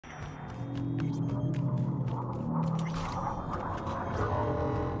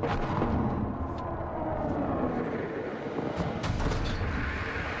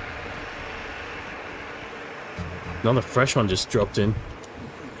Another fresh one just dropped in.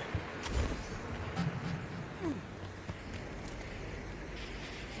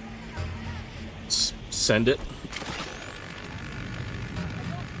 Send it.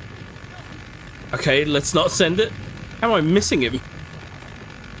 Okay, let's not send it. How am I missing him?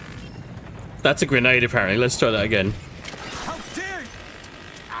 That's a grenade, apparently. Let's try that again. How dare you!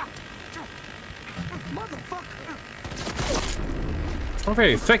 Motherfucker! It's not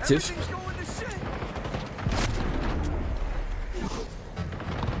very effective.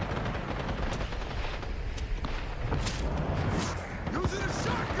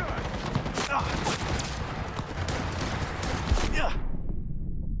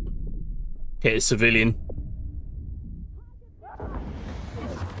 Hit a civilian.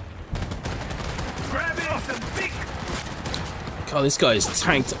 God, this guy is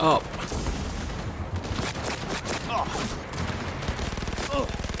tanked up.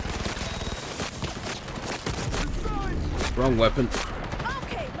 Wrong weapon.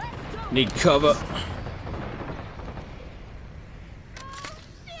 Need cover.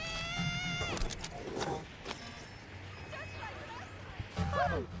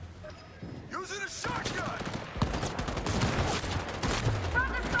 Using a shotgun.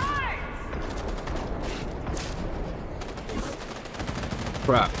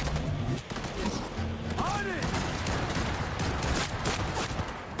 Crap. On it.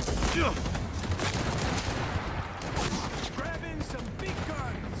 Grabbing some big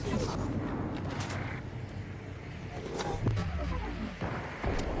guns.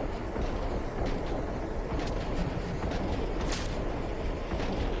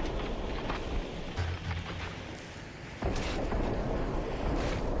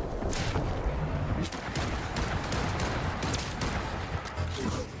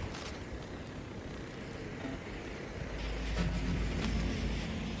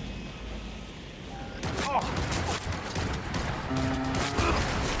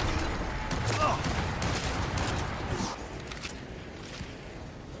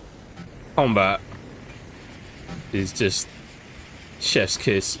 Combat is just chef's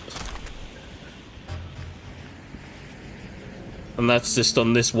kiss. And that's just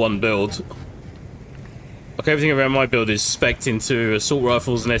on this one build. Okay, everything around my build is spec'd into assault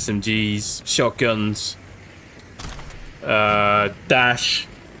rifles and SMGs, shotguns. Dash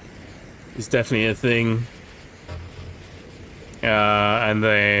is definitely a thing. And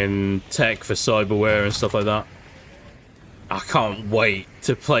then tech for cyberware and stuff like that. I can't wait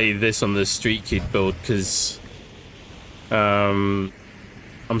to play this on the Streetkid build because I'm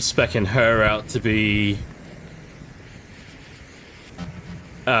speccing her out to be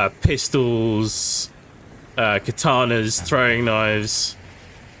pistols, katanas, throwing knives,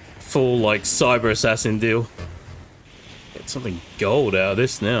 full like cyber assassin deal. Get something gold out of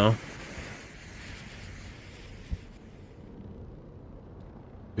this now.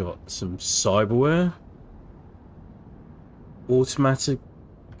 Got some cyberware. Automatically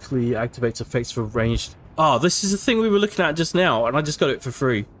activates effects for ranged. Oh, this is the thing we were looking at just now, and I just got it for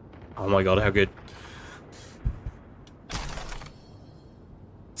free. Oh my god, how good.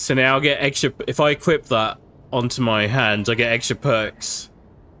 So now I'll get extra. If I equip that onto my hands, I get extra perks.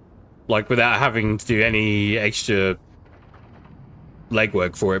 Like without having to do any extra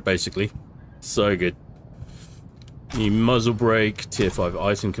legwork for it, basically. So good. Need muzzle brake, tier 5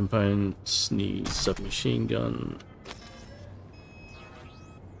 item components, need submachine gun.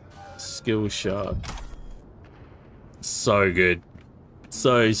 Skill shot. So good.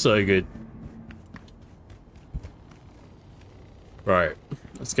 So good. Right.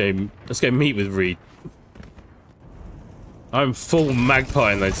 Let's go meet with Reed. I'm full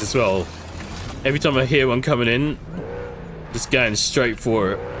magpie in those as well. Every time I hear one coming in, just going straight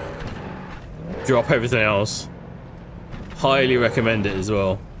for it. Drop everything else. Highly recommend it as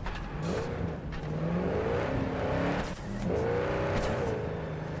well.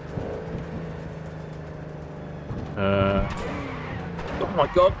 Oh my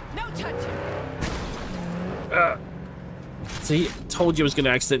god. No touching. See, told you I was going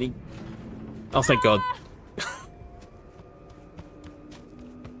to accidentally. Oh, thank god.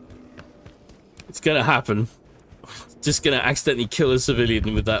 It's going to happen. Just going to accidentally kill a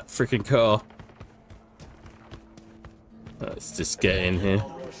civilian with that freaking car. Let's just get in here.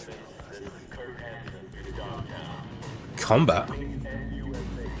 Combat?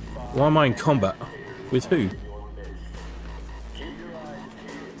 Why am I in combat? With who?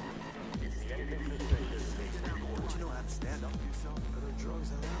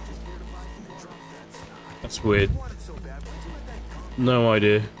 That's weird. No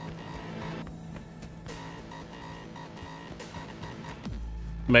idea.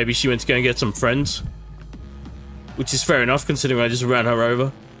 maybe she went to go and get some friends. Which is fair enough, considering I just ran her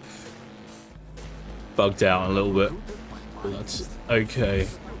over. Bugged out a little bit. But that's okay.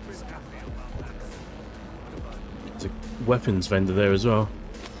 There's a weapons vendor there as well.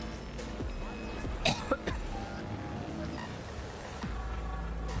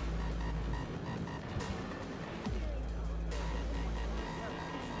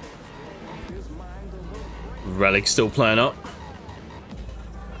 Relic still playing up.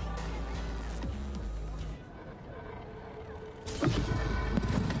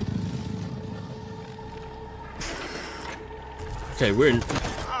 Okay, we're in.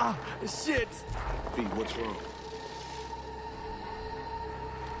 Ah, shit. V, what's wrong?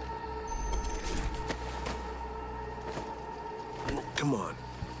 Come on.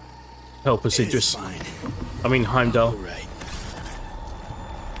 Help us, Idris. Fine. I mean Heimdall. All right.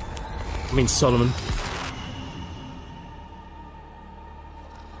 I mean Solomon.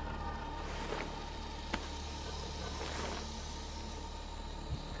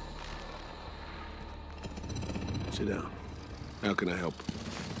 Sit down. How can I help?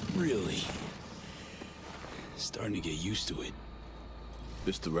 Really? Starting to get used to it.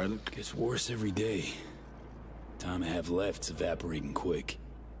 This the relic? Gets worse every day. Time I have left's evaporating quick.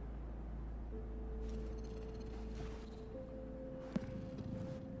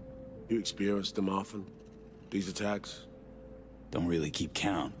 You experience them often? These attacks? Don't really keep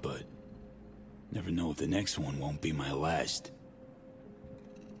count, but never know if the next one won't be my last.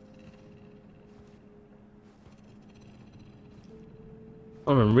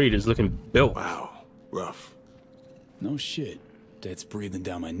 Solomon Reed is looking built. Wow. Rough. No shit. Death's breathing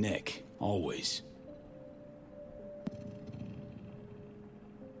down my neck, always.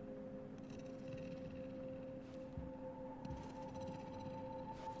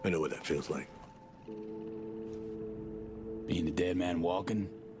 I know what that feels like. Being a dead man walking?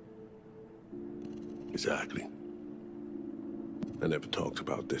 Exactly. I never talked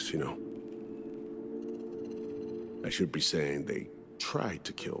about this, you know. I should be saying they tried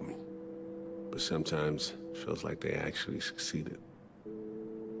to kill me. But sometimes it feels like they actually succeeded.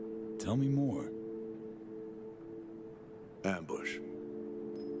 Tell me more. Ambush.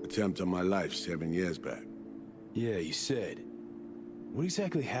 Attempt on my life 7 years back. Yeah, you said. What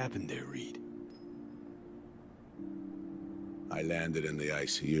exactly happened there, Reed? I landed in the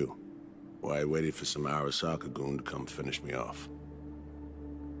ICU, while I waited for some Arasaka goon to come finish me off.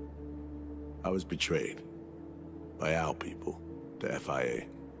 I was betrayed by our people, the FIA.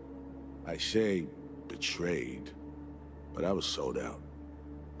 I say betrayed, but I was sold out.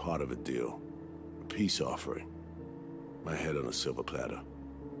 Part of a deal, a peace offering. My head on a silver platter.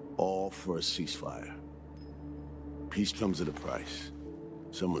 All for a ceasefire. Peace comes at a price.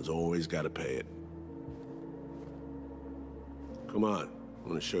 Someone's always got to pay it. Come on, I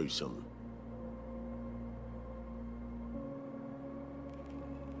want to show you something.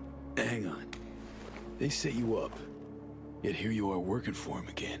 Hang on. They set you up, yet here you are working for him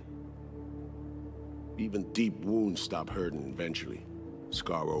again. Even deep wounds stop hurting eventually.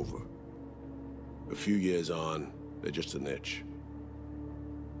 Scar over. A few years on, they're just an itch.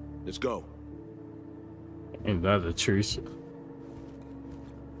 Let's go. Ain't that the truth?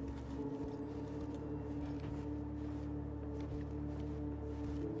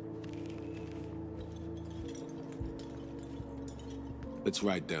 Let's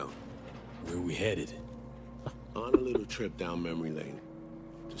ride down. Where are we headed? On a little trip down memory lane.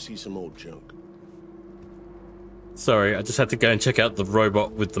 To see some old junk. Sorry, I just had to go and check out the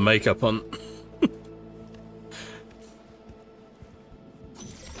robot with the makeup on.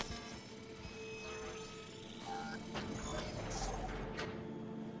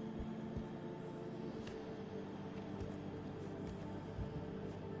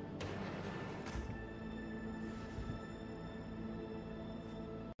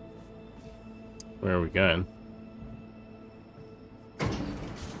 Where are we going?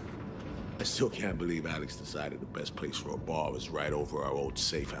 I still can't believe Alex decided the best place for a bar was right over our old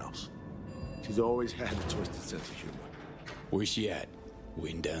safe house. She's always had a twisted sense of humor. Where's she at?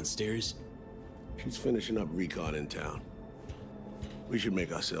 Waiting downstairs? She's finishing up recon in town. We should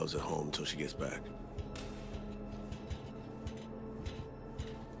make ourselves at home until she gets back.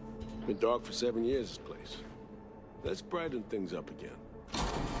 Been dark for 7 years, this place. Let's brighten things up again.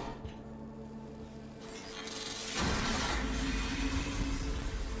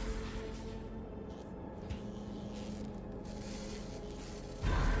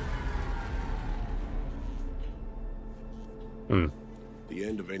 The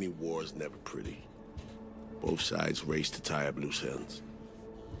end of any war is never pretty. Both sides race to tie up loose ends.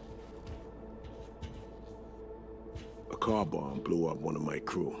 A car bomb blew up one of my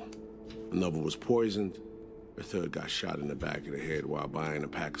crew. Another was poisoned. A third got shot in the back of the head while buying a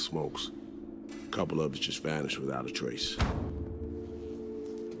pack of smokes. A couple others just vanished without a trace.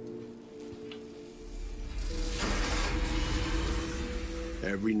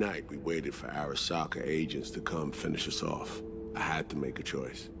 Every night we waited for Arasaka agents to come finish us off. I had to make a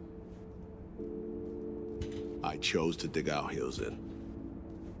choice. I chose to dig our heels in.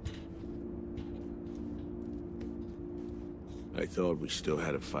 I thought we still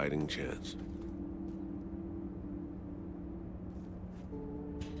had a fighting chance.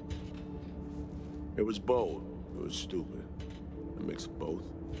 It was bold. It was stupid. A mix of both.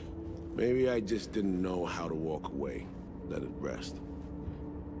 Maybe I just didn't know how to walk away, let it rest.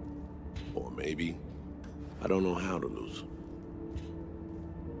 Or maybe I don't know how to lose.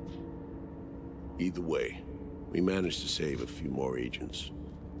 Either way, we managed to save a few more agents.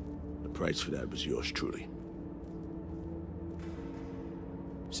 The price for that was yours truly.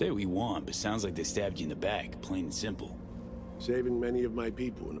 Say what you want, but sounds like they stabbed you in the back, plain and simple. Saving many of my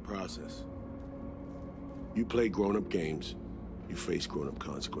people in the process. You play grown-up games, you face grown-up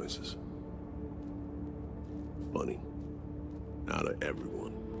consequences. Funny. Out of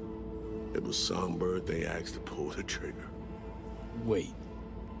everyone, it was Songbird they asked to pull the trigger. Wait.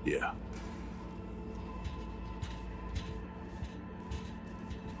 Yeah.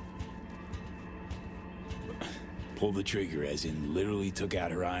 Pull the trigger, as in literally took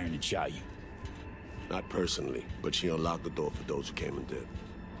out her iron and shot you. Not personally, but she unlocked the door for those who came and did.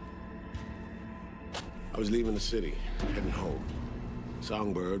 I was leaving the city, heading home.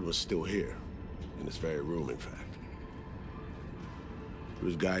 Songbird was still here, in this very room, in fact. He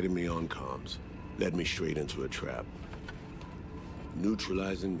was guiding me on comms, led me straight into a trap.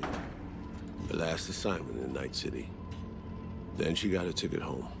 Neutralizing me. The last assignment in Night City. Then she got a ticket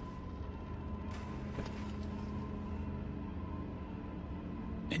home.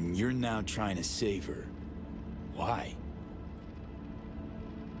 And you're now trying to save her. Why?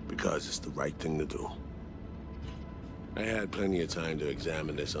 Because it's the right thing to do. I had plenty of time to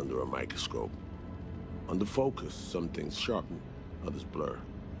examine this under a microscope. Under focus, some things sharpen, others blur.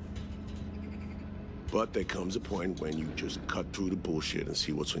 But there comes a point when you just cut through the bullshit and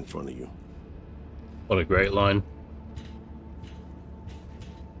see what's in front of you. What a great line.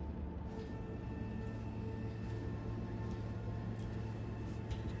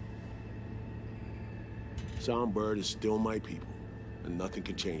 Songbird is still my people, and nothing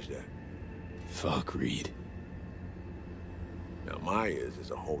can change that. Fuck, Reed. Now, Myers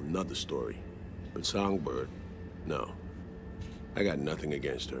is a whole nother story. But Songbird, no. I got nothing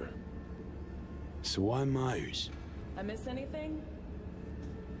against her. So why Myers? I miss anything?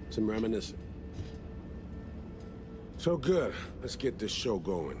 Some reminiscing. So good. Let's get this show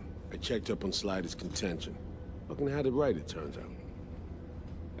going. I checked up on Slider's contention. Fucking had it right, it turns out.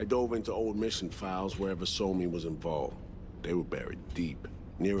 I dove into old mission files wherever Somi was involved. They were buried deep,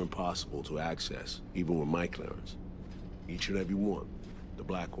 near impossible to access, even with my clearance. Each and every one. The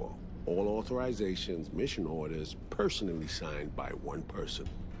Blackwall. All authorizations, mission orders, personally signed by one person.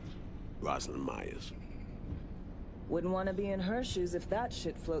 Rosalind Myers. Wouldn't want to be in her shoes if that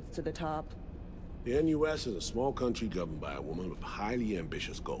shit floats to the top. The NUS is a small country governed by a woman with highly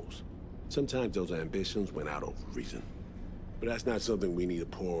ambitious goals. Sometimes those ambitions went out over reason. But that's not something we need to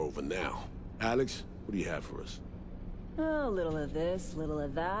pour over now. Alex, what do you have for us? Oh, a little of this, little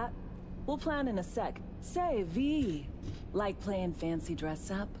of that. We'll plan in a sec. Say, V. Like playing fancy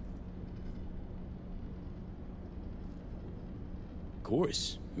dress up? Of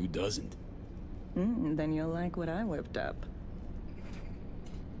course. Who doesn't? Then you'll like what I whipped up.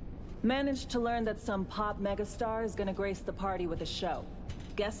 Managed to learn that some pop megastar is gonna grace the party with a show.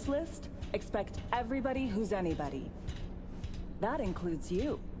 Guest list? Expect everybody who's anybody. That includes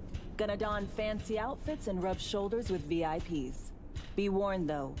you. Gonna don fancy outfits and rub shoulders with VIPs. Be warned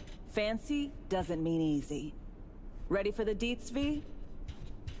though, fancy doesn't mean easy. Ready for the deets, V?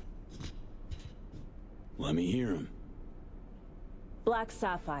 Let me hear him. Black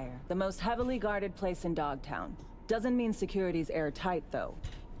Sapphire, the most heavily guarded place in Dogtown. Doesn't mean security's airtight though.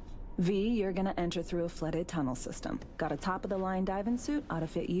 V, you're gonna enter through a flooded tunnel system. Got a top-of-the-line diving suit, ought to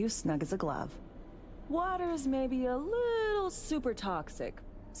fit you snug as a glove. Water's maybe a little super toxic.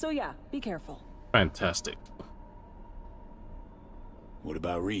 So yeah, be careful. Fantastic. What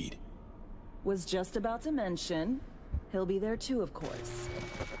about Reed? Was just about to mention, he'll be there too, of course.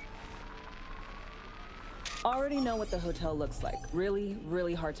 Already know what the hotel looks like. Really,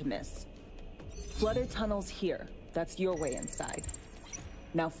 really hard to miss. Flooded tunnels here. That's your way inside.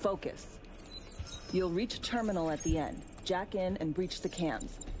 Now focus. You'll reach terminal at the end. Jack in and breach the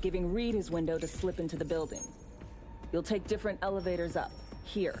cams, giving Reed his window to slip into the building. You'll take different elevators up.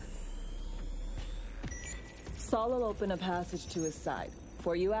 Here. Saul will open a passage to his side.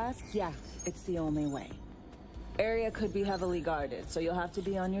 Before you ask, yeah, it's the only way. Area could be heavily guarded, so you'll have to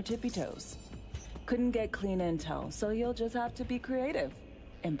be on your tippy toes. Couldn't get clean intel, so you'll just have to be creative.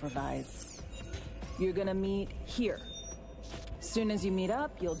 Improvise. You're gonna meet here. Soon as you meet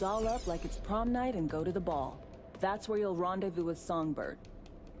up, you'll doll up like it's prom night and go to the ball. That's where you'll rendezvous with Songbird.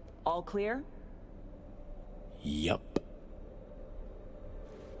 All clear? Yup.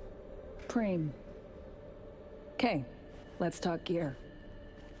 Preem. Okay, let's talk gear.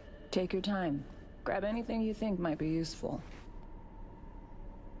 Take your time. Grab anything you think might be useful.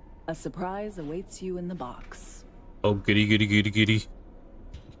 A surprise awaits you in the box. Oh, goody, goody, goody, goody.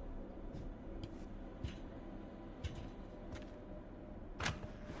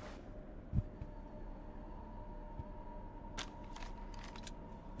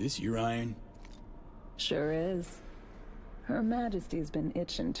 This your iron? Sure is. Her Majesty's been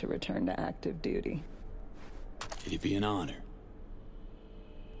itching to return to active duty. It'd be an honor.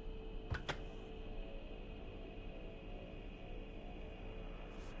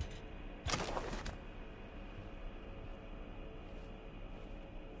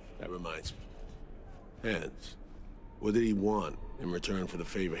 That reminds me. Hands. What did he want in return for the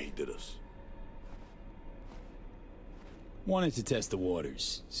favor he did us? Wanted to test the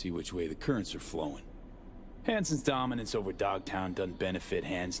waters, see which way the currents are flowing. Hansen's dominance over Dogtown doesn't benefit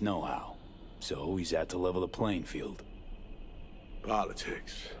Hans no-how, so he's out to level the playing field.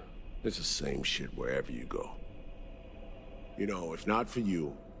 Politics. It's the same shit wherever you go. You know, if not for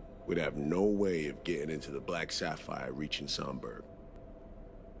you, we'd have no way of getting into the Black Sapphire reaching Songbird.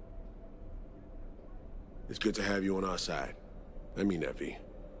 It's good to have you on our side. I mean that, V.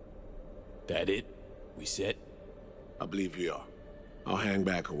 That it? We set? I believe we are. I'll hang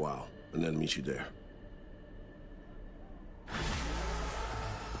back a while, and then meet you there.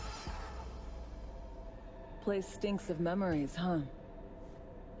 Place stinks of memories, huh?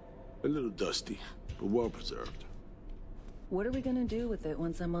 A little dusty, but well preserved. What are we gonna do with it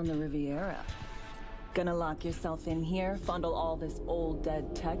once I'm on the Riviera? Gonna lock yourself in here, fondle all this old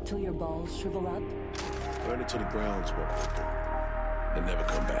dead tech till your balls shrivel up? Burn it to the ground, smoke, and never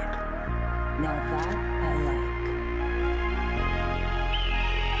come back. Now that I like.